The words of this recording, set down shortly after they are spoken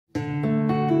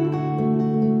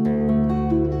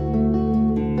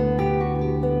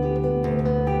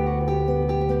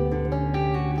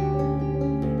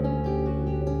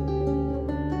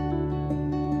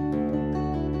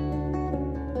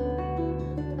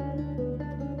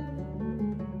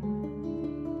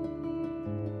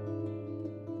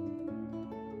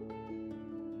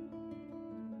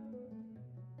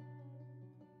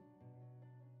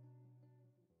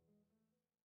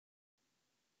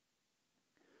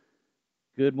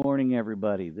Good morning,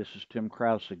 everybody. This is Tim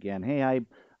Kraus again. Hey,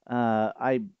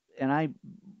 I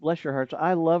bless your hearts.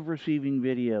 I love receiving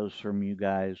videos from you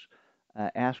guys,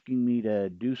 asking me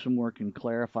to do some work and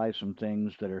clarify some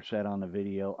things that are said on the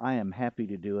video. I am happy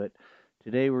to do it.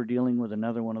 Today we're dealing with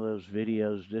another one of those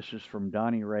videos. This is from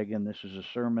Donny Reagan. This is a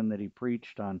sermon that he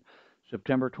preached on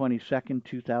September 22nd,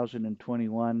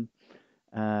 2021.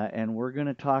 And we're going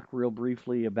to talk real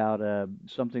briefly about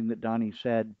something that Donny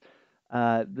said.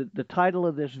 The title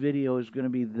of this video is going to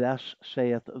be Thus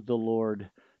Saith the Lord.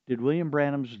 Did William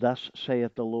Branham's Thus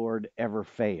Saith the Lord ever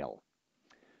fail?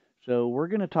 So we're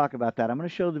going to talk about that. I'm going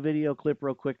to show the video clip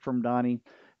real quick from Donny.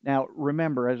 Now,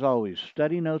 remember, as always,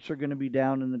 study notes are going to be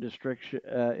down in the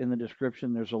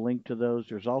description. There's a link to those.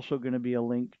 There's also going to be a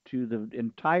link to the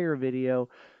entire video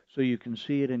so you can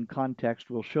see it in context.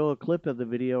 We'll show a clip of the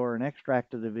video or an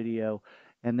extract of the video,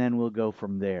 and then we'll go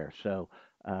from there. So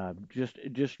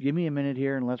just give me a minute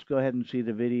here, and let's go ahead and see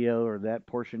the video or that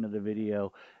portion of the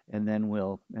video, and then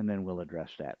we'll address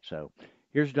that. So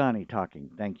here's Donny talking.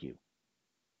 Thank you.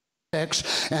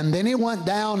 And then he went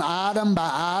down item by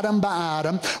item by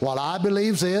item. Well, I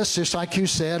believe this, just like you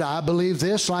said. I believe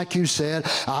this, like you said.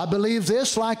 I believe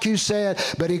this, like you said.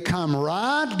 But he come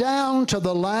right down to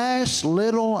the last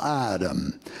little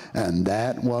item, and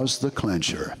that was the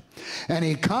clincher. And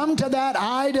he come to that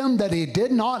item that he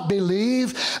did not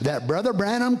believe that Brother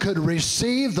Branham could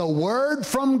receive the word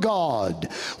from God,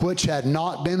 which had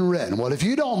not been written. Well, if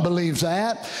you don't believe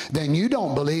that, then you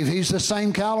don't believe he's the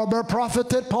same caliber prophet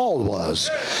that Paul was.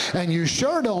 And you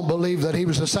sure don't believe that he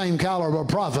was the same caliber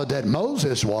prophet that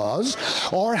Moses was,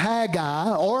 or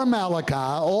Haggai, or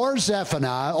Malachi, or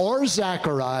Zephaniah, or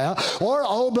Zechariah, or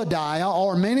Obadiah,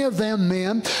 or many of them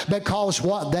men, because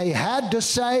what they had to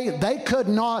say, they could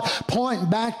not point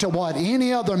back to what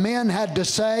any other men had to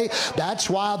say. That's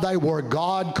why they were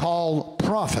God-called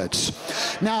prophets.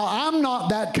 Now, I'm not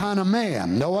that kind of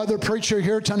man. No other preacher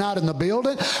here tonight in the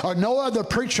building, or no other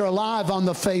preacher alive on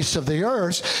the face of the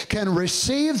earth, can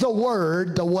receive the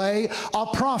word the way a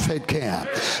prophet can.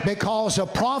 Because a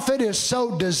prophet is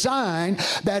so designed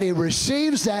that he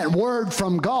receives that word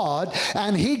from God,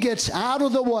 and he gets out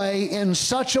of the way in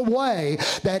such a way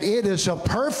that it is a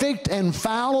perfect,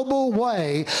 infallible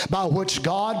way by which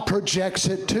God projects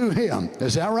it to him.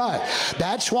 Is that right?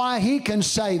 That's why he can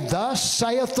say, "Thus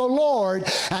saith the Lord,"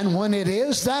 and when it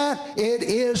is that, it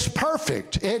is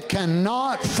perfect. It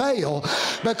cannot fail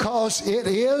because it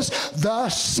is,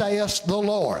 "Thus saith the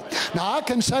Lord." Now I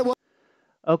can say, well,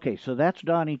 okay, so that's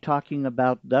Donny talking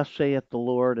about "Thus saith the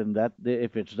Lord," and that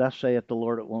if it's "Thus saith the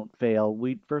Lord," it won't fail.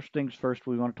 First things first,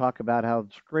 we want to talk about how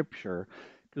Scripture,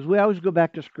 because we always go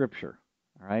back to Scripture.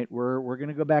 All right, we're going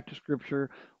to go back to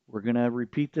Scripture. We're going to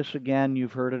repeat this again.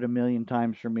 You've heard it a million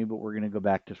times from me, but we're going to go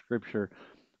back to Scripture.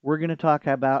 We're going to talk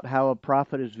about how a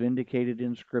prophet is vindicated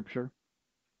in Scripture.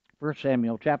 1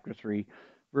 Samuel chapter 3,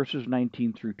 verses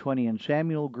 19 through 20. And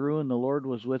Samuel grew, and the Lord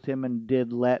was with him, and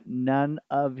did let none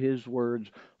of his words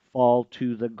fall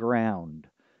to the ground.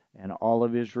 And all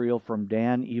of Israel, from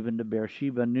Dan even to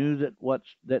Beersheba, knew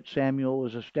that Samuel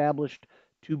was established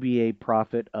to be a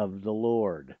prophet of the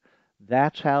Lord.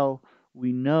 That's how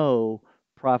we know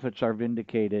prophets are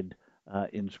vindicated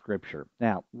in Scripture.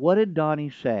 Now, what did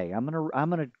Donny say? I'm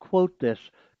gonna quote this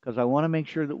because I want to make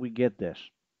sure that we get this.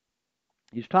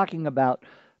 He's talking about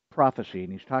prophecy,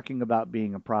 and he's talking about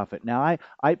being a prophet. Now,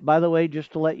 by the way,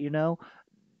 just to let you know,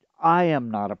 I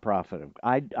am not a prophet.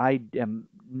 I am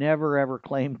never ever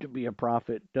claimed to be a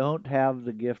prophet. Don't have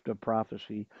the gift of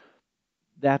prophecy.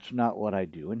 That's not what I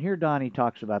do. And here Donny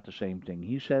talks about the same thing.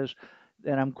 He says,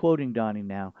 and I'm quoting Donny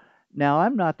now. Now,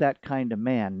 I'm not that kind of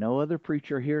man. No other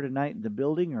preacher here tonight in the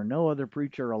building, or no other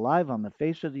preacher alive on the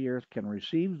face of the earth, can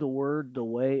receive the word the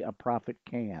way a prophet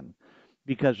can.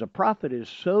 Because a prophet is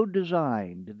so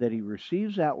designed that he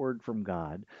receives that word from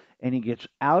God, and he gets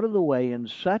out of the way in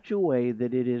such a way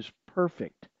that it is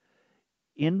perfect,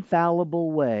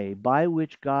 infallible way by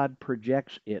which God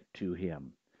projects it to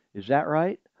him. Is that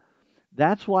right?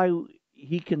 That's why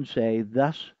he can say,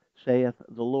 "Thus saith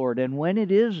the Lord." And when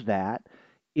it is that,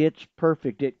 it's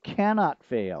perfect. It cannot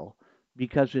fail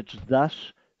because it's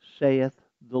 "Thus saith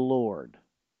the Lord."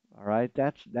 All right?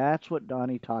 That's what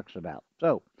Donny talks about.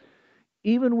 So,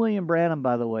 even William Branham,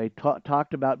 by the way,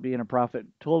 talked about being a prophet,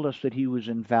 told us that he was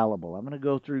infallible. I'm going to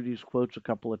go through these quotes a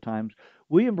couple of times.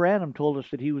 William Branham told us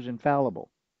that he was infallible.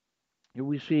 Here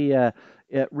we see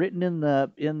written in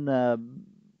the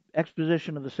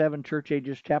Exposition of the Seven Church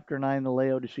Ages, Chapter 9, the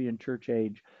Laodicean Church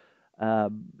Age.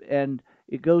 And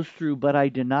it goes through, "But I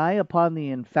deny upon the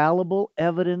infallible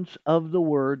evidence of the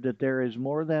Word that there is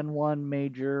more than one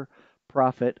major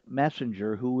prophet,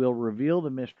 messenger, who will reveal the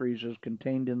mysteries as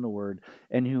contained in the Word,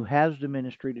 and who has the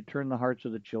ministry to turn the hearts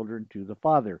of the children to the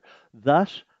Father.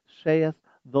 Thus saith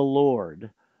the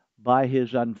Lord, by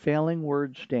his unfailing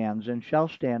word stands, and shall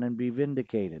stand and be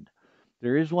vindicated.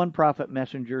 There is one prophet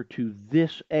messenger to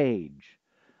this age.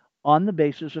 On the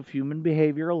basis of human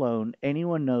behavior alone,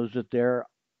 anyone knows that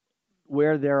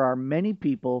where there are many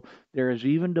people, there is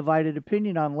even divided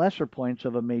opinion on lesser points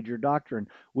of a major doctrine,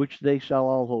 which they shall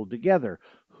all hold together.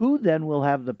 Who then will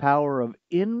have the power of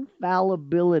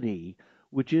infallibility,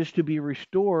 which is to be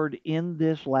restored in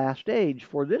this last age?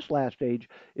 For this last age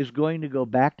is going to go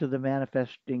back to the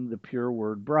manifesting the pure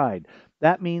word bride.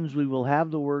 That means we will have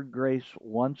the word grace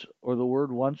once, or the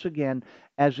word once again,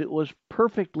 as it was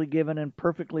perfectly given and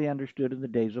perfectly understood in the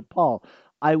days of Paul.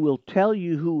 I will tell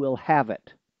you who will have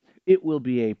it. It will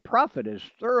be a prophet as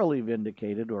thoroughly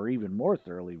vindicated, or even more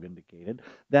thoroughly vindicated,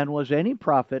 than was any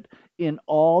prophet in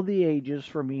all the ages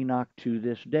from Enoch to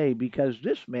this day, because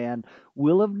this man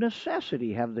will of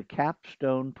necessity have the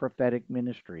capstone prophetic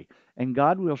ministry, and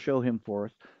God will show him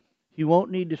forth. He won't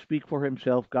need to speak for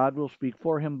himself. God will speak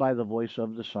for him by the voice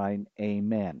of the sign,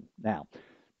 Amen. Now,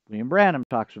 William Branham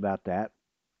talks about that.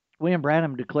 William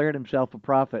Branham declared himself a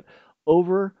prophet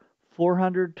over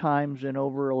 400 times in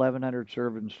over 1,100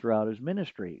 sermons throughout his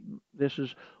ministry. This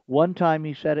is one time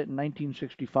he said it in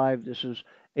 1965. This is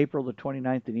April the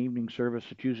 29th in evening service,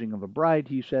 the choosing of a bride.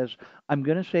 He says, I'm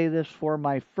going to say this for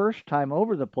my first time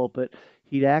over the pulpit.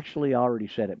 He'd actually already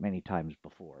said it many times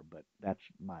before, but that's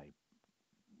my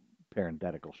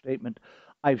parenthetical statement.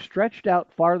 I've stretched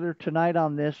out farther tonight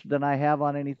on this than I have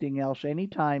on anything else,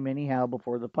 anytime, anyhow,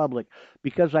 before the public,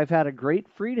 because I've had a great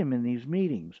freedom in these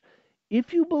meetings.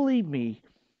 If you believe me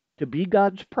to be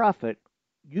God's prophet,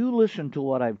 you listen to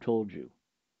what I've told you.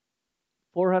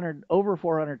 400, over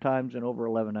 400 times and over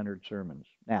 1,100 sermons.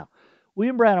 Now,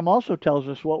 William Branham also tells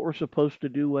us what we're supposed to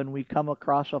do when we come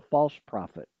across a false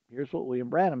prophet. Here's what William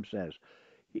Branham says,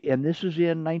 and this is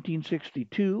in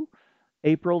 1962.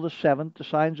 April the 7th, the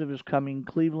signs of his coming,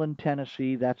 Cleveland,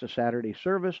 Tennessee. That's a Saturday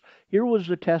service. Here was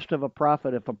the test of a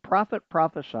prophet. If a prophet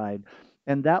prophesied,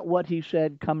 and that what he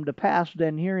said come to pass,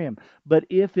 then hear him. But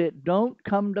if it don't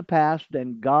come to pass,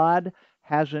 then God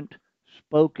hasn't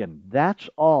spoken. That's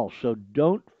all. So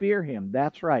don't fear him.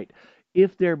 That's right.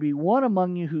 If there be one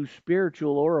among you who's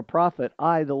spiritual or a prophet,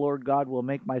 I, the Lord God, will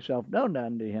make myself known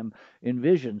unto him in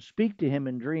visions, speak to him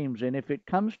in dreams. And if it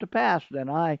comes to pass, then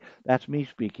that's me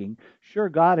speaking, sure,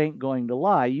 God ain't going to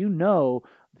lie. You know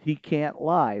he can't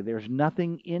lie. There's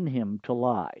nothing in him to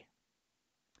lie.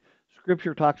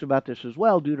 Scripture talks about this as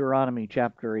well, Deuteronomy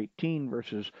chapter 18,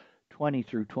 verses 20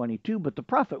 through 22. But the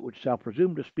prophet which shall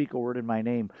presume to speak a word in my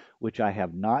name, which I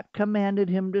have not commanded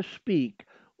him to speak,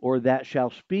 or that shall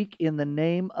speak in the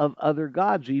name of other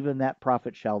gods, even that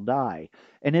prophet shall die.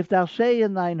 And if thou say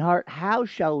in thine heart, how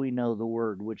shall we know the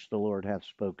word which the Lord hath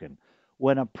spoken?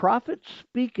 When a prophet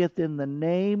speaketh in the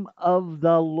name of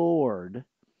the Lord,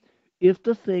 if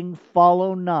the thing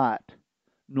follow not,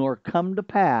 nor come to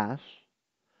pass,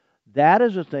 that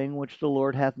is a thing which the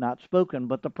Lord hath not spoken,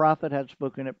 but the prophet hath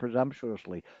spoken it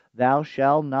presumptuously. Thou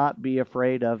shalt not be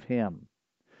afraid of him.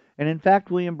 And in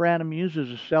fact, William Branham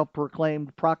uses a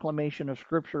self-proclaimed proclamation of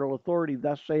scriptural authority,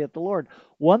 thus saith the Lord,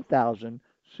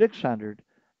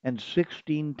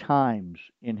 1,616 times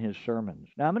in his sermons.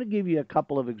 Now, I'm going to give you a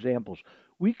couple of examples.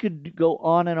 We could go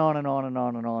on and on and on and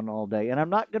on and on all day, and I'm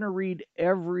not going to read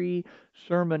every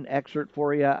sermon excerpt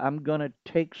for you. I'm going to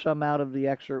take some out of the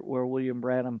excerpt where William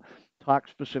Branham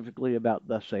talks specifically about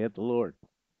thus saith the Lord.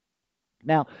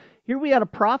 Now, here we had a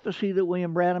prophecy that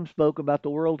William Branham spoke about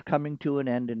the world coming to an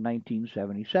end in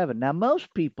 1977. Now,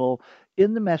 most people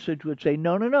in the message would say,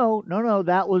 no, no, no, no, no,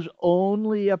 that was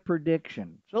only a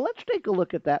prediction. So let's take a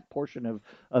look at that portion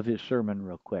of his sermon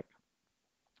real quick.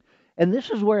 And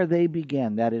this is where they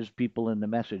began. That is, people in the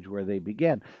message where they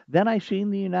began. Then I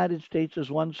seen the United States as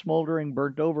one smoldering,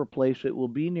 burnt over place. It will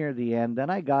be near the end. Then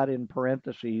I got in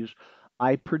parentheses,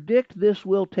 I predict this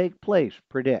will take place.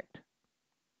 Predict.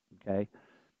 Okay?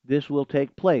 This will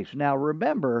take place. Now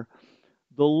remember,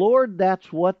 the Lord,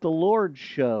 that's what the Lord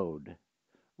showed.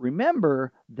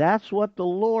 Remember, that's what the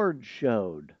Lord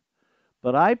showed.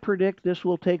 But I predict this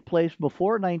will take place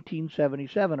before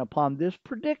 1977. Upon this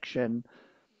prediction,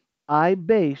 I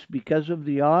base, because of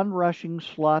the onrushing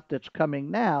slot that's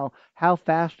coming now, how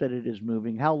fast that it is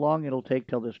moving, how long it'll take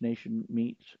till this nation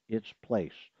meets its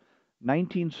place.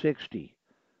 1960.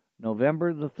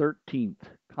 November the 13th,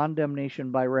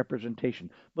 condemnation by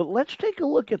representation. But let's take a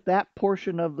look at that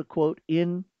portion of the quote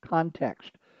in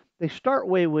context. They start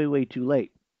way, way, way too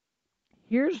late.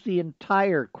 Here's the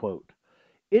entire quote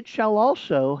It shall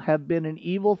also have been an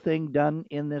evil thing done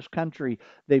in this country.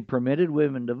 They permitted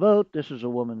women to vote. This is a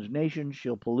woman's nation.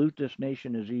 She'll pollute this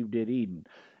nation as Eve did Eden.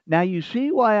 Now you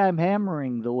see why I'm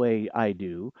hammering the way I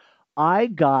do. I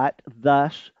got,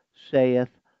 thus saith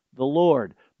the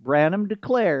Lord. Branham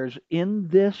declares in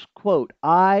this quote,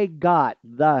 I got,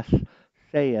 thus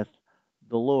saith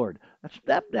the Lord.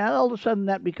 Now all of a sudden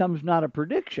that becomes not a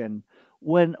prediction.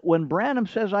 When Branham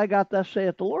says, I got thus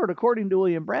saith the Lord, according to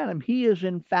William Branham, he is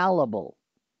infallible.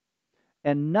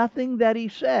 And nothing that he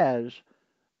says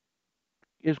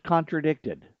is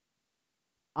contradicted.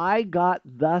 I got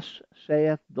thus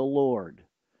saith the Lord.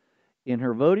 In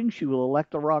her voting, she will elect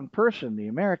the wrong person. The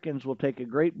Americans will take a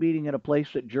great beating at a place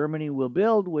that Germany will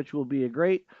build, which will be a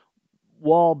great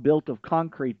wall built of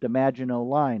concrete, the Maginot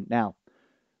Line. Now,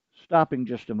 stopping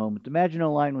just a moment, the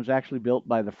Maginot Line was actually built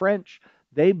by the French.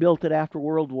 They built it after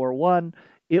World War I.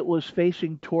 It was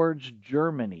facing towards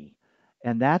Germany.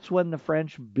 And that's when the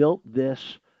French built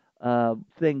this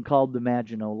thing called the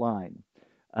Maginot Line.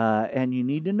 And you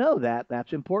need to know that.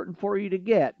 That's important for you to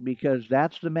get because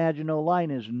that's the Maginot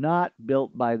Line is not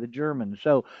built by the Germans.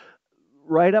 So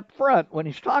right up front, when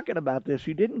he's talking about this,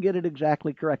 he didn't get it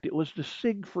exactly correct. It was the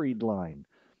Siegfried Line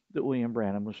that William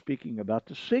Branham was speaking about.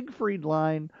 The Siegfried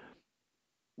Line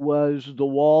was the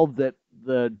wall that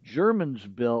the Germans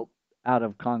built out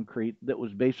of concrete that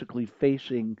was basically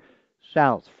facing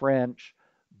south, French,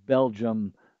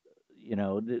 Belgium, it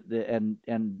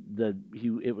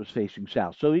was facing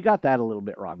south. So he got that a little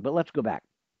bit wrong. But let's go back.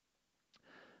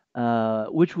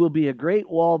 Which will be a great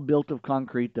wall built of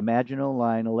concrete, the Maginot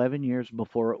Line, 11 years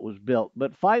before it was built.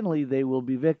 But finally, they will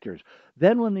be victors.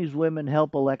 Then, when these women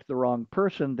help elect the wrong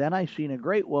person, then I seen a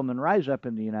great woman rise up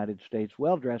in the United States,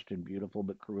 well dressed and beautiful,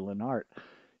 but cruel in heart.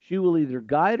 She will either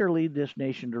guide or lead this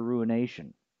nation to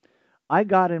ruination. I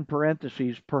got in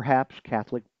parentheses, perhaps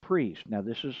Catholic priest. Now,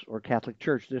 this is, or Catholic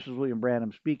church. This is William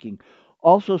Branham speaking.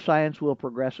 Also, science will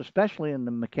progress, especially in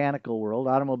the mechanical world.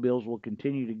 Automobiles will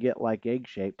continue to get like egg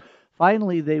shape.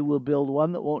 Finally, they will build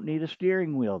one that won't need a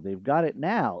steering wheel. They've got it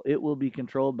now. It will be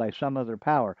controlled by some other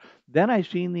power. Then I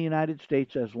seen the United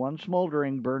States as one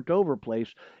smoldering, burnt over place.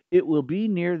 It will be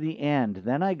near the end.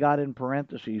 Then I got in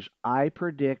parentheses, I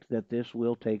predict that this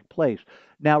will take place.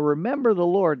 Now remember the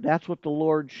Lord, that's what the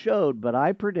Lord showed, but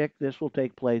I predict this will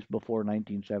take place before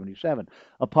 1977.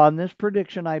 Upon this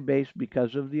prediction I base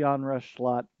because of the onrush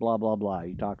slot, blah, blah, blah.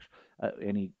 He talks,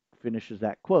 and he finishes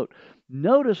that quote.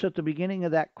 Notice at the beginning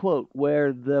of that quote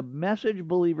where the message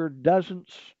believer doesn't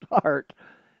start,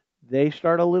 they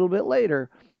start a little bit later.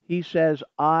 He says,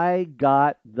 I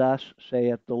got thus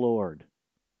saith the Lord.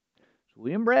 So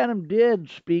William Branham did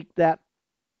speak that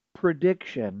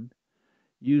prediction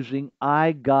using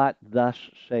I got thus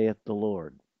saith the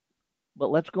Lord.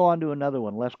 But let's go on to another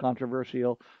one, less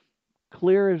controversial,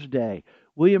 clear as day.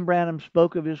 William Branham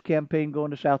spoke of his campaign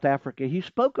going to South Africa. He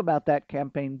spoke about that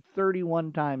campaign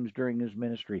 31 times during his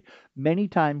ministry, many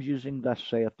times using thus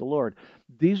saith the Lord.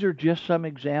 These are just some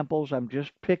examples. I'm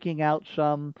just picking out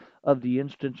some of the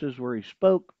instances where he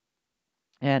spoke.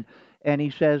 And he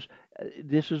says,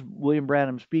 this is William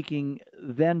Branham speaking.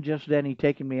 Just then he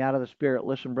taken me out of the spirit.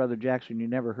 Listen, Brother Jackson, you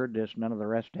never heard this. None of the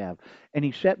rest have. And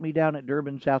he set me down at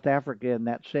Durban, South Africa in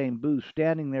that same booth,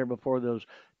 standing there before those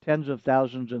tens of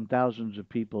thousands and thousands of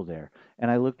people there.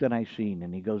 And I looked and I seen,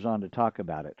 and he goes on to talk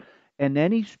about it. And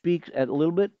then he speaks at a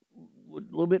little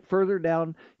bit further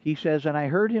down. He says, and I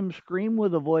heard him scream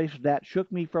with a voice that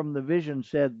shook me from the vision,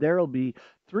 said, there'll be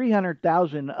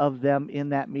 300,000 of them in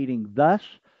that meeting. Thus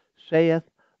saith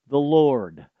the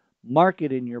Lord. Mark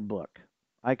it in your book.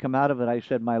 I come out of it. I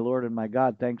said, my Lord and my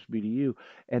God, thanks be to you.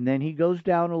 And then he goes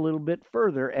down a little bit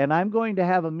further, and I'm going to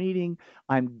have a meeting.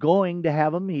 I'm going to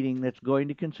have a meeting that's going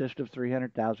to consist of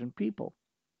 300,000 people.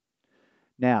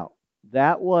 Now,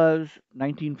 that was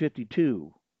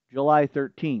 1952, July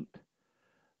 13th.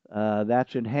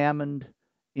 That's in Hammond,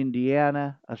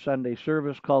 Indiana, a Sunday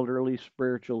service called Early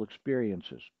Spiritual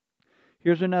Experiences.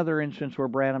 Here's another instance where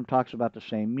Branham talks about the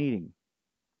same meeting.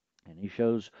 And he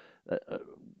shows,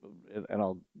 and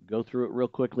I'll go through it real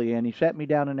quickly. And he sat me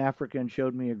down in Africa and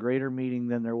showed me a greater meeting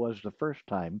than there was the first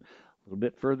time. A little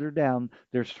bit further down,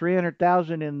 there's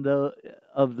 300,000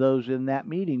 of those in that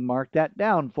meeting. Mark that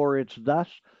down, for it's thus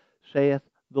saith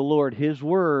the Lord. His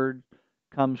word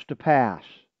comes to pass.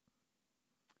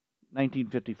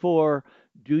 1954,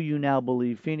 Do You Now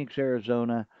Believe? Phoenix,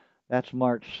 Arizona. That's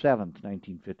March 7th,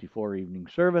 1954, evening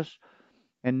service.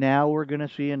 And now we're going to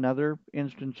see another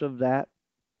instance of that.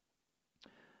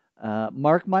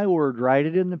 Mark my word, write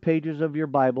it in the pages of your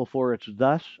Bible, for it's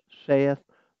thus saith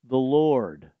the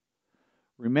Lord.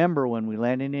 Remember, when we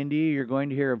land in India, you're going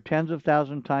to hear of tens of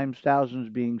thousands times thousands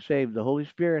being saved. The Holy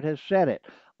Spirit has said it.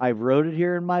 I've wrote it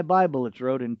here in my Bible. It's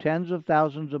wrote in tens of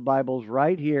thousands of Bibles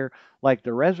right here, like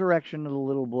the resurrection of the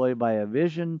little boy by a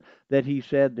vision that he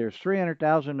said there's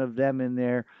 300,000 of them in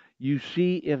there. You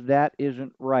see if that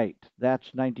isn't right. That's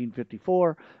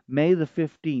 1954, May the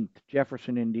 15th,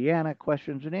 Jefferson, Indiana,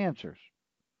 questions and answers.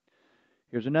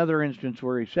 Here's another instance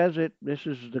where he says it. This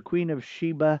is the Queen of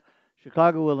Sheba,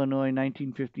 Chicago, Illinois,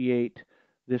 1958.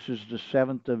 This is the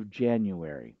 7th of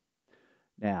January.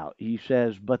 Now, he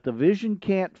says, but the vision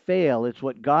can't fail. It's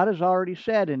what God has already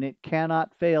said, and it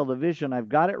cannot fail. The vision, I've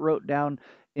got it wrote down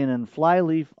in a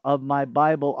flyleaf of my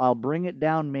Bible. I'll bring it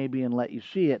down maybe and let you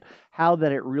see it, how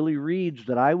that it really reads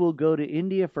that I will go to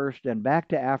India first and back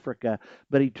to Africa.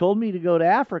 But he told me to go to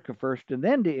Africa first and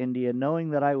then to India,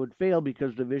 knowing that I would fail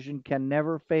because the vision can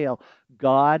never fail.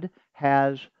 God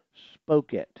has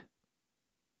spoke it.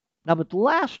 Now, but the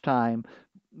last time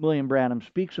William Branham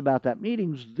speaks about that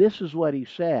meetings, this is what he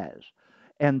says.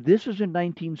 And this is in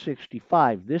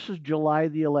 1965. This is July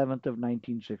the 11th of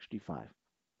 1965.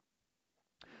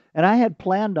 And I had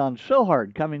planned on so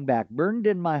hard coming back, burned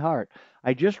in my heart.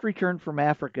 I just returned from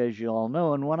Africa, as you all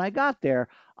know, and when I got there,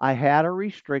 I had a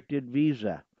restricted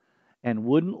visa and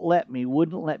wouldn't let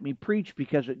me preach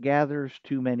because it gathers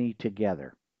too many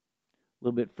together. A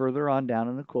little bit further on down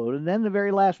in the quote. And then the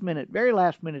very last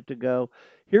minute to go,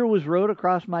 here was wrote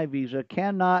across my visa,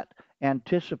 cannot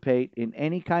anticipate in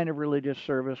any kind of religious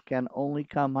service, can only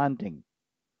come hunting.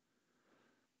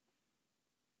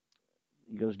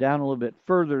 He goes down a little bit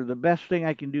further. The best thing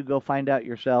I can do, go find out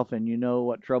yourself, and you know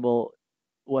what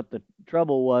the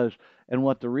trouble was and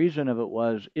what the reason of it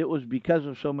was. It was because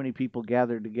of so many people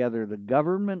gathered together. The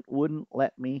government wouldn't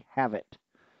let me have it.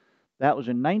 That was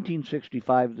in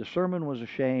 1965. The sermon was a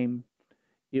shame.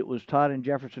 It was taught in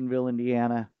Jeffersonville,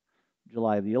 Indiana,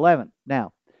 July the 11th.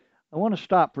 Now, I want to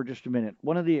stop for just a minute.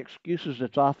 One of the excuses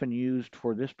that's often used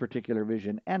for this particular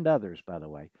vision, and others, by the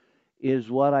way,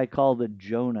 is what I call the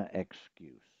Jonah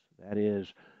excuse. That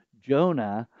is,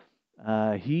 Jonah,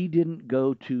 he didn't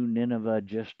go to Nineveh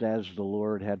just as the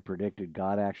Lord had predicted.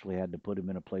 God actually had to put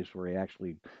him in a place where he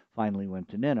actually finally went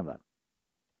to Nineveh.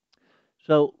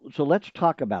 So let's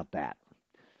talk about that.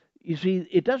 You see,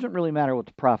 it doesn't really matter what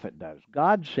the prophet does.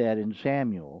 God said in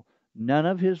Samuel, none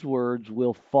of his words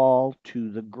will fall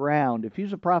to the ground. If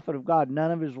he's a prophet of God,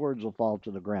 none of his words will fall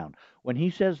to the ground. When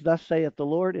he says, thus saith the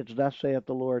Lord, it's thus saith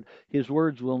the Lord. His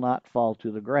words will not fall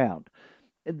to the ground.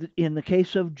 In the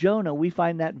case of Jonah, we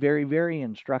find that very, very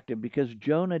instructive because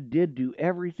Jonah did do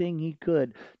everything he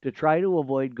could to try to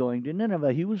avoid going to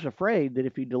Nineveh. He was afraid that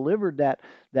if he delivered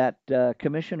that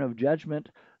commission of judgment,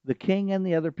 the king and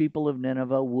the other people of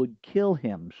Nineveh would kill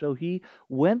him. So he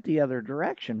went the other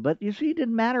direction. But you see, it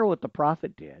didn't matter what the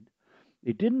prophet did.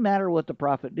 It didn't matter what the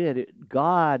prophet did.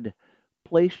 God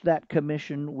placed that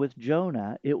commission with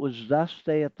Jonah. It was thus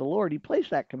saith the Lord. He placed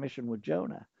that commission with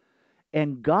Jonah.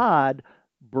 And God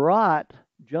brought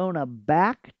Jonah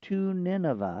back to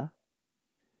Nineveh,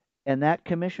 and that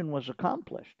commission was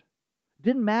accomplished.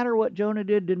 Didn't matter what Jonah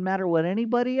did, didn't matter what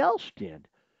anybody else did.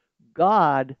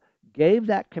 God gave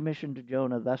that commission to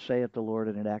Jonah, thus saith the Lord,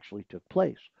 and it actually took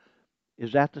place.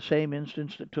 Is that the same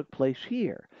instance that took place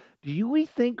here? Do we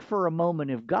think for a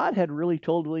moment if God had really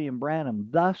told William Branham,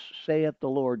 thus saith the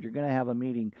Lord, you're going to have a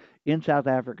meeting in South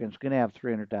Africa and it's going to have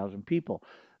 300,000 people,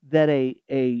 that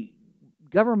a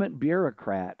government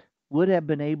bureaucrat would have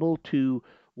been able to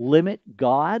limit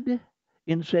God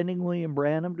in sending William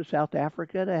Branham to South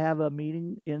Africa to have a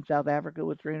meeting in South Africa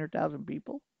with 300,000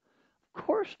 people? Of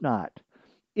course not.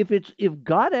 If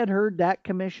God had heard that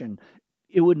commission,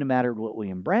 it wouldn't have mattered what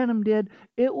William Branham did.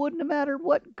 It wouldn't have mattered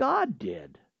what God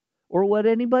did or what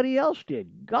anybody else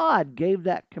did. God gave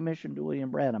that commission to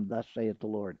William Branham, thus saith the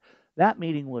Lord. That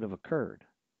meeting would have occurred.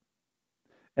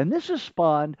 And this has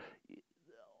spawned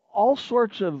all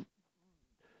sorts of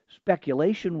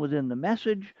speculation within the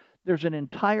message. There's an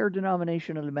entire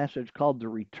denomination of the message called the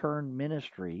Return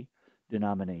Ministry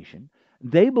denomination.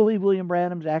 They believe William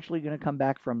Branham's actually going to come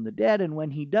back from the dead, and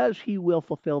when he does, he will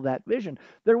fulfill that vision.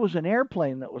 There was an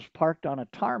airplane that was parked on a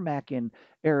tarmac in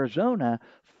Arizona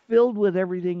filled with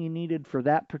everything he needed for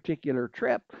that particular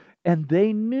trip, and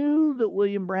they knew that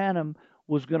William Branham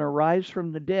was going to rise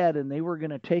from the dead, and they were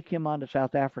going to take him on to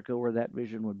South Africa where that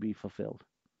vision would be fulfilled.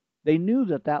 They knew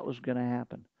that that was going to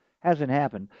happen. Hasn't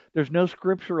happened. There's no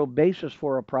scriptural basis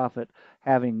for a prophet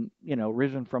having,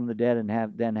 risen from the dead and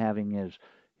then having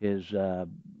his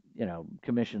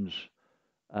commissions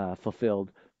fulfilled.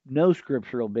 No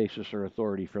scriptural basis or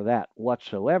authority for that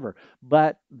whatsoever.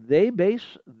 But they base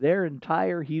their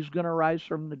entire "he's going to rise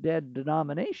from the dead"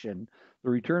 denomination. the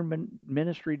return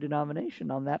ministry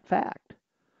denomination on that fact.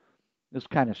 It's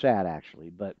kind of sad, actually.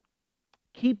 But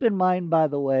keep in mind, by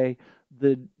the way,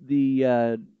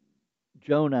 the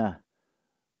Jonah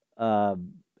uh,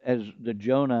 as the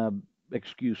Jonah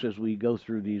excuse as we go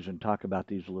through these and talk about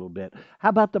these a little bit. How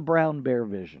about the brown bear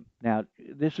vision? Now,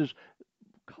 this is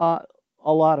a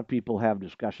lot of people have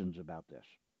discussions about this.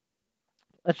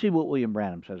 Let's see what William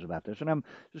Branham says about this. And I'm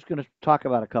just going to talk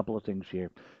about a couple of things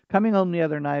here. Coming home the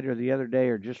other night or the other day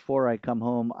or just before I come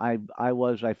home, I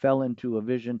fell into a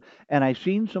vision and I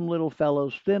seen some little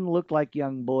fellows, thin, looked like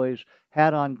young boys,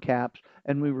 had on caps,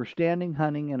 and we were standing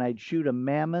hunting and I'd shoot a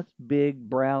mammoth, big,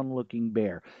 brown looking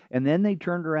bear. And then they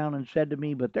turned around and said to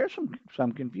me, but there's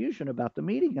some confusion about the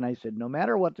meeting. And I said, no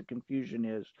matter what the confusion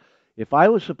is, if I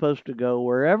was supposed to go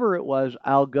wherever it was,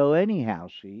 I'll go anyhow.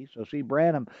 See? So see,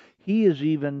 Branham, he is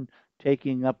even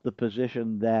taking up the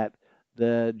position that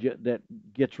that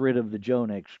gets rid of the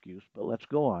Jonah excuse. But let's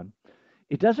go on.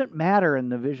 It doesn't matter, and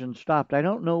the vision stopped. I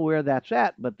don't know where that's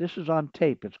at, but this is on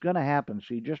tape. It's going to happen.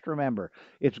 See, just remember,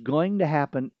 it's going to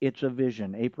happen. It's a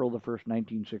vision. April the 1st,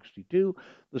 1962.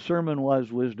 The sermon was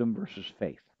Wisdom versus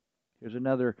Faith. Here's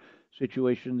another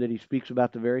situation that he speaks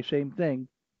about the very same thing.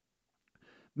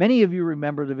 Many of you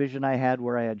remember the vision I had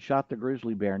where I had shot the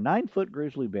grizzly bear, 9-foot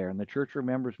grizzly bear, and the church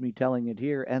remembers me telling it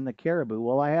here, and the caribou.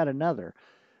 Well, I had another.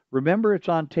 Remember, it's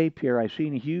on tape here. I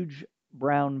seen a huge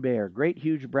brown bear, great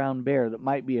huge brown bear that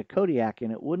might be a Kodiak,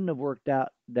 and it wouldn't have worked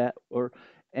out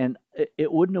and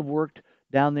it wouldn't have worked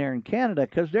down there in Canada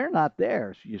because they're not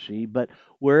there, you see. But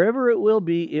wherever it will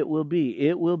be, it will be.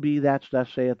 It will be. That's thus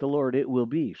saith the Lord. It will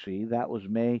be. See, that was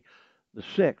May the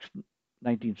 6th,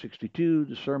 1962.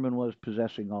 The sermon was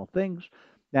Possessing All Things.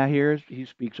 Now he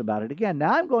speaks about it again.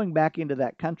 Now I'm going back into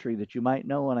that country that you might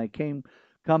know when I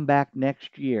come back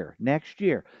next year. Next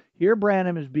year. Here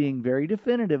Branham is being very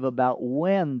definitive about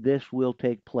when this will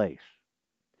take place.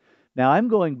 Now I'm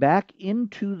going back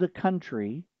into the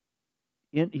country.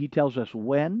 He tells us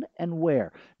when and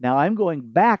where. Now I'm going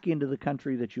back into the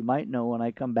country that you might know when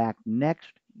I come back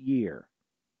next year.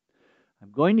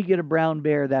 I'm going to get a brown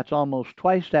bear that's almost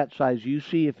twice that size. You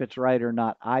see if it's right or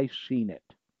not. I seen it.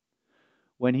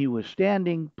 When he was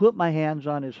standing, put my hands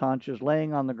on his haunches,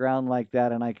 laying on the ground like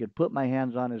that, and I could put my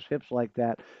hands on his hips like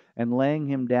that and laying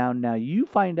him down. Now you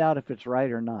find out if it's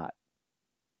right or not.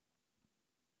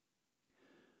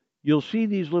 You'll see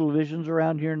these little visions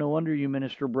around here. No wonder you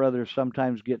minister brothers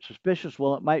sometimes get suspicious.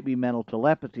 Well, it might be mental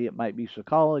telepathy. It might be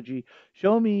psychology.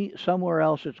 Show me somewhere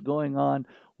else it's going on.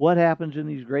 What happens in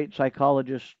these great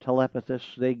psychologists,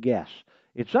 telepathists? They guess.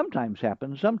 It sometimes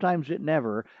happens. Sometimes it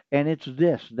never. And it's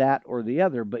this, that, or the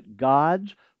other. But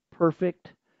God's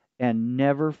perfect and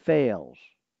never fails.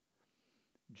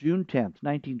 June 10th,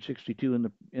 1962,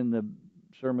 in the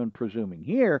sermon Presuming.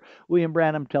 Here, William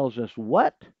Branham tells us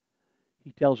what?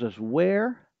 He tells us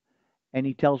where, and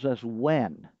he tells us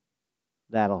when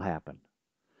that'll happen.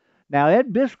 Now,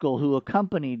 Ed Biscoe, who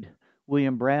accompanied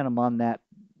William Branham on that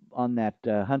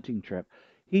hunting trip,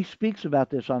 he speaks about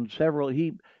this on several.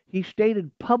 He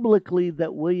stated publicly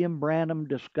that William Branham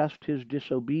discussed his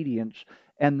disobedience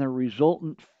and the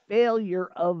resultant failure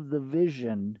of the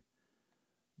vision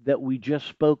that we just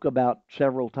spoke about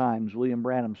several times. William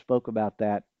Branham spoke about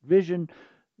that vision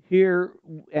here,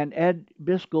 and Ed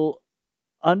Biscoe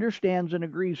understands and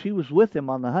agrees. He was with him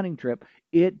on the hunting trip.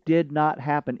 It did not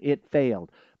happen. It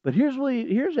failed. But here's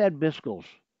Ed Biscoe's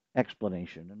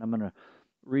explanation, and I'm going to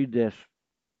read this.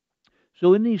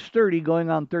 So in these 30,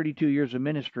 going on 32 years of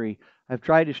ministry, I've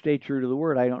tried to stay true to the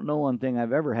word. I don't know one thing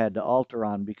I've ever had to alter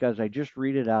on because I just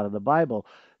read it out of the Bible,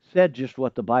 said just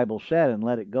what the Bible said and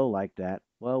let it go like that.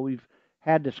 Well, we've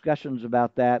had discussions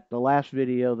about that. The last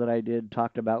video that I did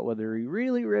talked about whether he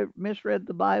really misread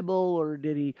the Bible or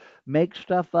did he make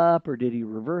stuff up or did he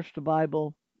reverse the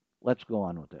Bible. Let's go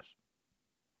on with this.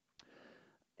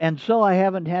 And so I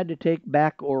haven't had to take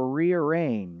back or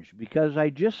rearrange because I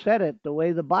just said it the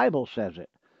way the Bible says it.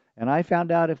 And I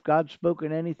found out if God's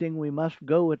spoken anything, we must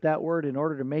go with that word in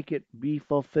order to make it be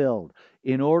fulfilled.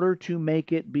 In order to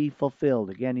make it be fulfilled.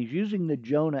 Again, he's using the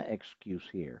Jonah excuse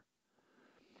here.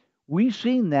 We've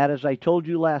seen that, as I told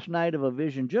you last night, of a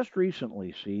vision just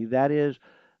recently, see, that is,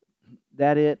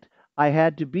 I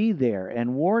had to be there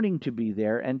and warning to be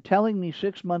there and telling me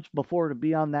 6 months before to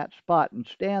be on that spot and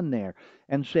stand there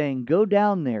and saying, go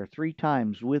down there 3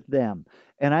 times with them.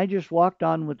 And I just walked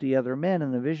on with the other men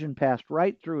and the vision passed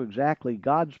right through exactly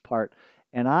God's part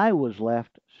and I was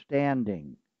left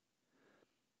standing.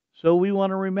 So we want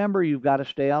to remember you've got to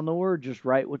stay on the word, just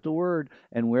right with the word.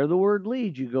 And where the word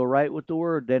leads, you go right with the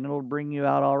word. Then it'll bring you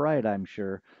out all right, I'm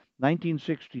sure.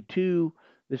 1962,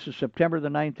 This is September the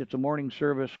 9th. It's a morning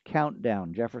service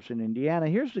countdown, Jefferson, Indiana.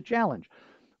 Here's the challenge.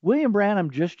 William Branham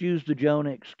just used the Jonah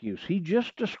excuse. He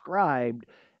just described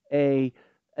a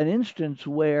an instance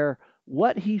where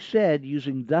what he said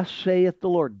using thus saith the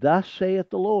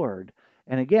Lord,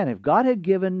 and again, if God had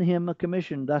given him a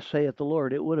commission, thus saith the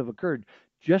Lord, it would have occurred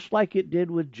just like it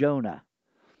did with Jonah.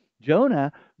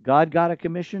 Jonah, God got a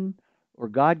commission, or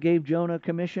God gave Jonah a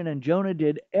commission, and Jonah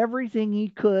did everything he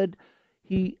could.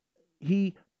 He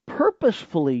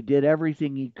purposefully did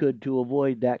everything he could to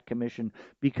avoid that commission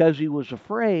because he was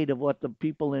afraid of what the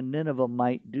people in Nineveh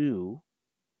might do.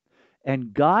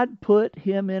 And God put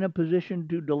him in a position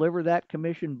to deliver that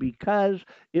commission because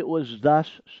it was thus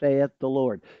saith the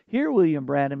Lord. Here, William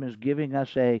Branham is giving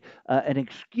us an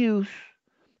excuse.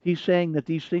 He's saying that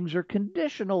these things are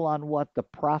conditional on what the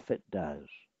prophet does.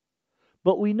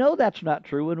 But we know that's not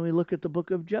true when we look at the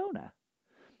book of Jonah.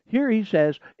 Here he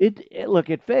says, look,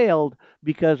 it failed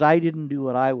because I didn't do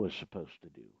what I was supposed to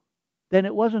do. Then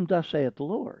it wasn't thus saith the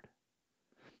Lord.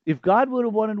 If God would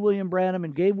have wanted William Branham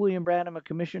and gave William Branham a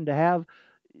commission to have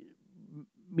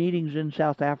meetings in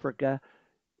South Africa,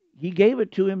 he gave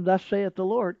it to him, thus saith the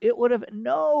Lord.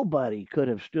 Nobody could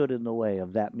have stood in the way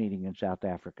of that meeting in South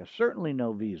Africa. Certainly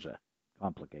no visa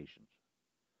complications.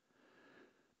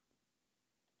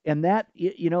 And that,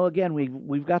 again,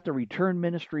 we've got the Return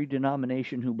Ministry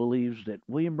denomination who believes that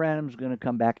William Branham's going to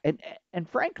come back. And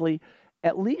frankly,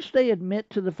 at least they admit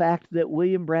to the fact that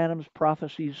William Branham's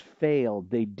prophecies failed.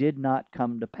 They did not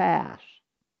come to pass.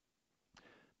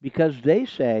 Because they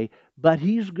say, but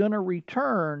he's going to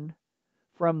return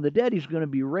from the dead. He's going to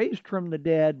be raised from the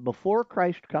dead before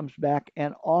Christ comes back,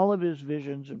 and all of his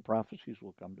visions and prophecies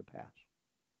will come to pass.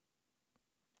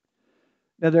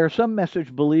 Now, there are some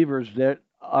message believers that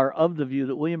are of the view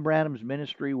that William Branham's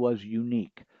ministry was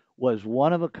unique, was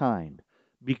one of a kind,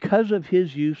 because of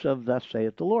his use of thus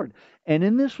saith the Lord. And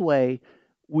in this way,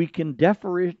 we can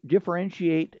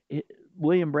differentiate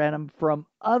William Branham from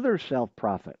other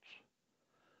self-prophets.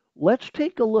 Let's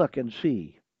take a look and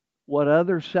see what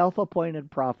other self-appointed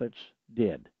prophets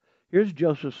did. Here's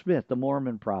Joseph Smith, the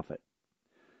Mormon prophet.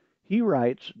 He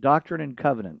writes, Doctrine and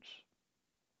Covenants.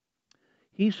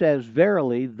 He says,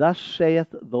 Verily, thus saith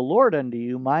the Lord unto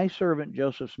you, my servant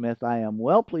Joseph Smith, I am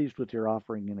well pleased with your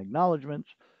offering and acknowledgments,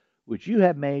 which you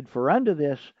have made, for unto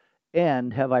this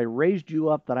end have I raised you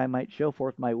up, that I might show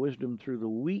forth my wisdom through the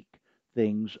weak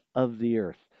things of the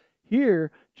earth.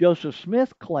 Here, Joseph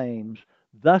Smith claims,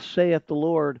 thus saith the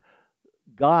Lord,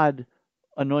 God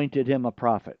anointed him a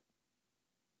prophet.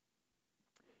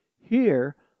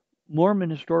 Here, Mormon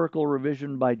Historical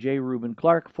Revision by J. Reuben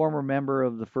Clark, former member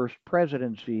of the First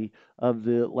Presidency of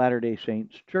the Latter-day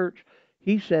Saints Church,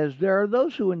 he says, There are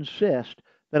those who insist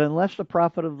that unless the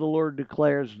prophet of the Lord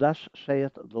declares, Thus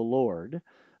saith the Lord,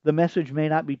 the message may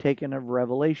not be taken of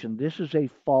revelation. This is a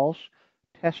false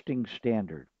testing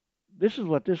standard. This is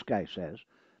what this guy says.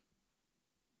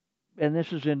 And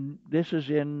this is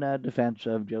in defense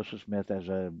of Joseph Smith as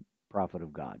a prophet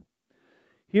of God.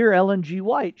 Here, Ellen G.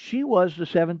 White, she was the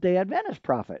Seventh-day Adventist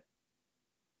prophet.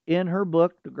 In her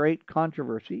book, The Great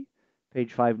Controversy,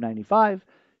 page 595,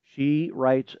 she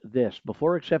writes this,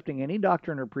 Before accepting any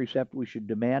doctrine or precept, we should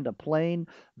demand a plain,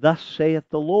 Thus saith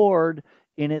the Lord,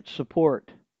 in its support.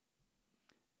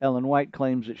 Ellen White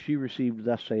claims that she received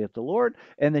Thus saith the Lord,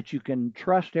 and that you can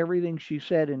trust everything she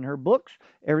said in her books,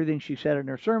 everything she said in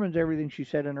her sermons, everything she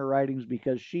said in her writings,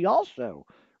 because she also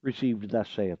received Thus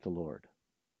saith the Lord.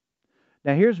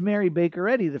 Now here's Mary Baker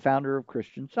Eddy, the founder of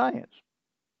Christian Science.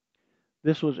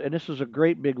 This is a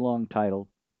great big long title.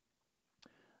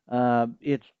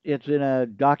 It's in a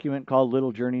document called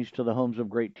Little Journeys to the Homes of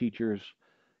Great Teachers.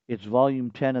 It's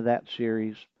volume 10 of that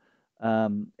series.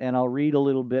 And I'll read a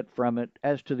little bit from it.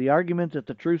 As to the argument that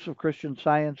the truths of Christian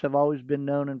Science have always been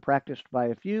known and practiced by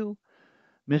a few,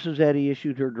 Mrs. Eddy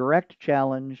issued her direct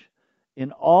challenge.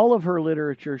 In all of her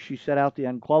literature, she set out the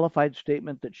unqualified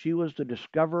statement that she was the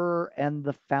discoverer and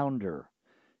the founder.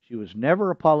 She was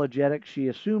never apologetic. She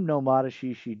assumed no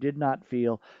modesty she did not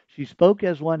feel. She spoke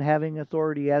as one having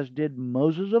authority, as did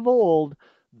Moses of old.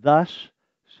 Thus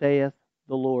saith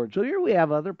the Lord. So here we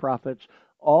have other prophets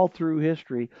all through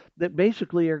history that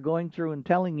basically are going through and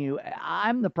telling you,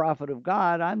 I'm the prophet of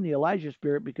God. I'm the Elijah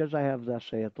spirit because I have thus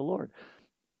saith the Lord.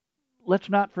 Let's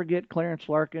not forget Clarence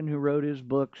Larkin, who wrote his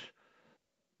books.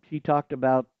 He talked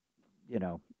about,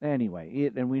 anyway,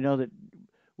 and we know that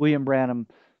William Branham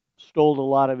stole a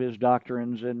lot of his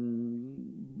doctrines,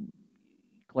 and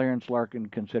Clarence Larkin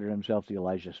considered himself the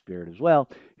Elijah spirit as well.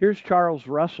 Here's Charles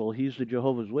Russell. He's the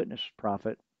Jehovah's Witness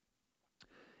prophet.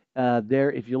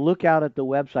 If you look out at the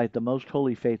website, the Most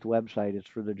Holy Faith website, it's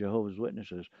for the Jehovah's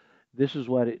Witnesses. This is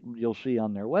what you'll see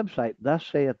on their website. Thus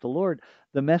saith the Lord.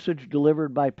 The message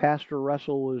delivered by Pastor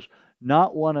Russell was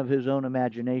not one of his own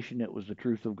imagination. It was the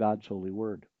truth of God's holy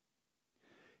word.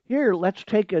 Here, let's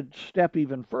take a step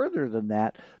even further than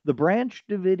that. The Branch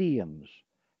Davidians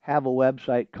have a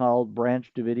website called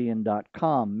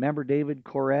branchdavidian.com. Remember David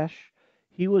Koresh?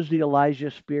 He was the Elijah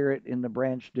spirit in the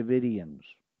Branch Davidians.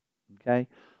 Okay?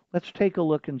 Let's take a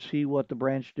look and see what the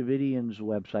Branch Davidians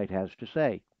website has to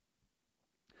say.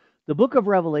 The book of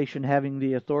Revelation, having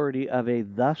the authority of a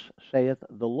thus saith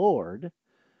the Lord,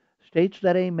 states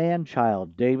that a man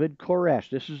child, David Koresh,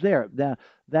 this is there.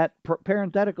 That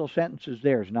parenthetical sentence is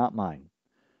theirs, not mine.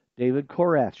 David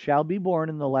Koresh shall be born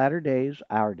in the latter days,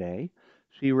 our day.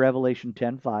 See Revelation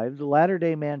 10:5. The latter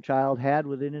day man child had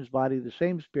within his body the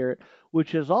same spirit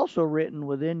which is also written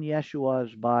within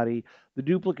Yeshua's body, the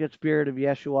duplicate spirit of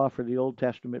Yeshua for the Old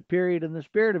Testament period, and the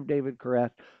spirit of David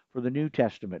Koresh for the New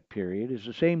Testament period is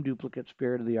the same duplicate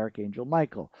spirit of the archangel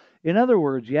Michael. In other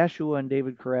words, Yeshua and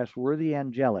David Koresh were the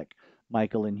angelic,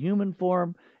 Michael in human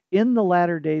form, in the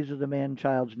latter days of the man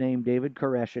child's name, David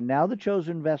Koresh, and now the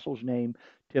chosen vessel's name,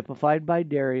 typified by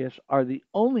Darius, are the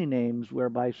only names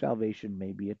whereby salvation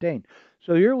may be attained.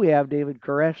 So here we have David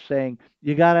Koresh saying,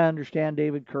 you got to understand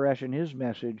David Koresh and his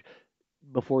message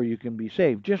before you can be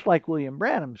saved. Just like William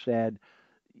Branham said,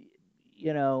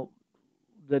 you know,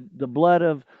 the blood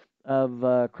of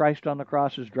Christ on the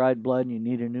cross is dried blood, and you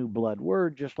need a new blood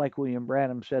word. Just like William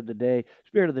Branham said, the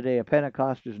spirit of the day of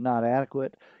Pentecost is not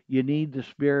adequate. You need the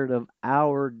spirit of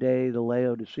our day, the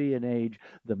Laodicean age,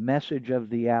 the message of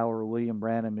the hour. William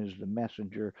Branham is the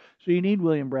messenger. So you need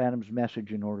William Branham's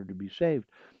message in order to be saved.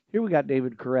 Here we got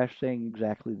David Koresh saying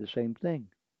exactly the same thing.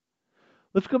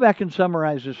 Let's go back and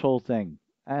summarize this whole thing.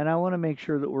 And I want to make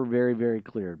sure that we're very, very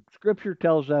clear. Scripture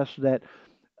tells us that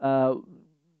uh,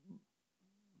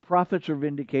 prophets are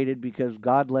vindicated because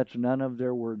God lets none of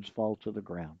their words fall to the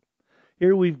ground.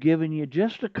 Here we've given you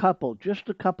just a couple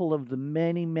of the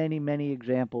many, many, many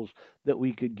examples that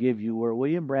we could give you where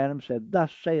William Branham said,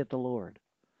 "Thus saith the Lord,"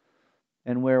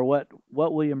 and where what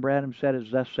William Branham said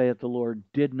is, "Thus saith the Lord,"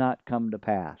 did not come to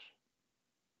pass.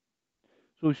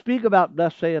 So we speak about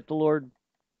 "Thus saith the Lord"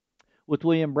 with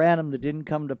William Branham that didn't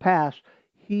come to pass.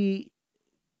 He,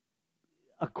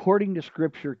 according to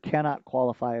Scripture, cannot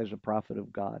qualify as a prophet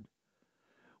of God.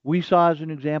 We saw as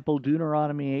an example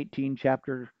Deuteronomy 18,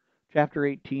 chapter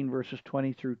 18, verses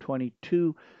 20 through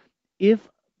 22. If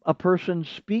a person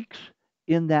speaks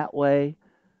in that way,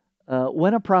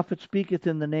 when a prophet speaketh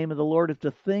in the name of the Lord, if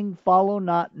the thing follow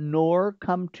not nor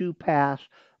come to pass,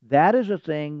 that is a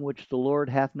thing which the Lord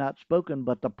hath not spoken,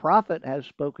 but the prophet has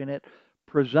spoken it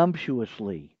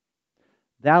presumptuously.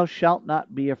 Thou shalt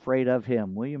not be afraid of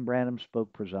him. William Branham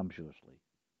spoke presumptuously.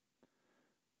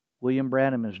 William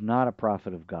Branham is not a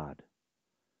prophet of God.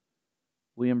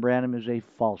 William Branham is a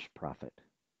false prophet.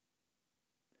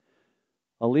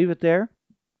 I'll leave it there.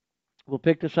 We'll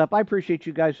pick this up. I appreciate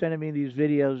you guys sending me these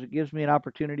videos. It gives me an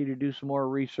opportunity to do some more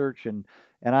research, and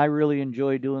I really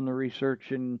enjoy doing the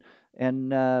research and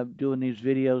doing these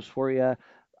videos for you.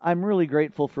 I'm really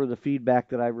grateful for the feedback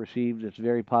that I've received. It's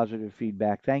very positive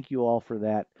feedback. Thank you all for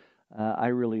that. I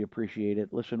really appreciate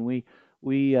it. Listen, we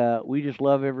just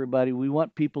love everybody. We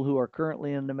want people who are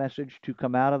currently in the message to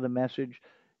come out of the message,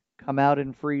 come out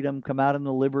in freedom, come out in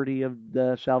the liberty of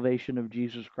the salvation of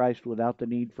Jesus Christ without the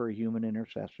need for a human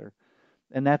intercessor.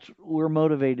 And we're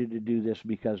motivated to do this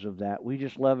because of that. We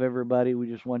just love everybody. We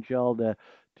just want y'all to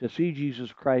see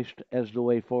Jesus Christ as the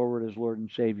way forward, as Lord and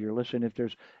Savior. Listen, if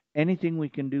there's anything we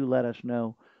can do, let us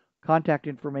know. Contact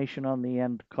information on the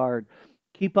end card.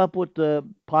 Keep up with the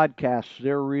podcasts.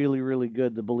 They're really, really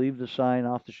good. The Believe the Sign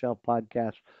off the shelf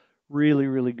podcast, really,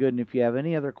 really good. And if you have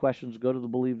any other questions, go to the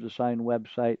Believe the Sign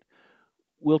website.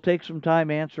 We'll take some time,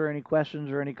 answer any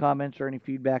questions or any comments or any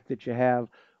feedback that you have.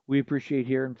 We appreciate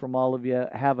hearing from all of you.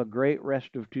 Have a great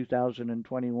rest of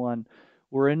 2021.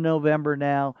 We're in November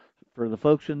now. For the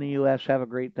folks in the U.S., have a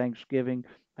great Thanksgiving.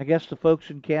 I guess the folks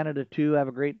in Canada too have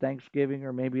a great Thanksgiving,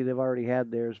 or maybe they've already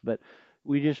had theirs. But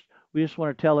we just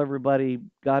want to tell everybody,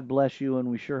 God bless you, and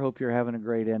we sure hope you're having a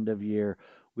great end of year.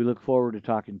 We look forward to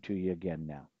talking to you again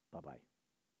now. Bye bye.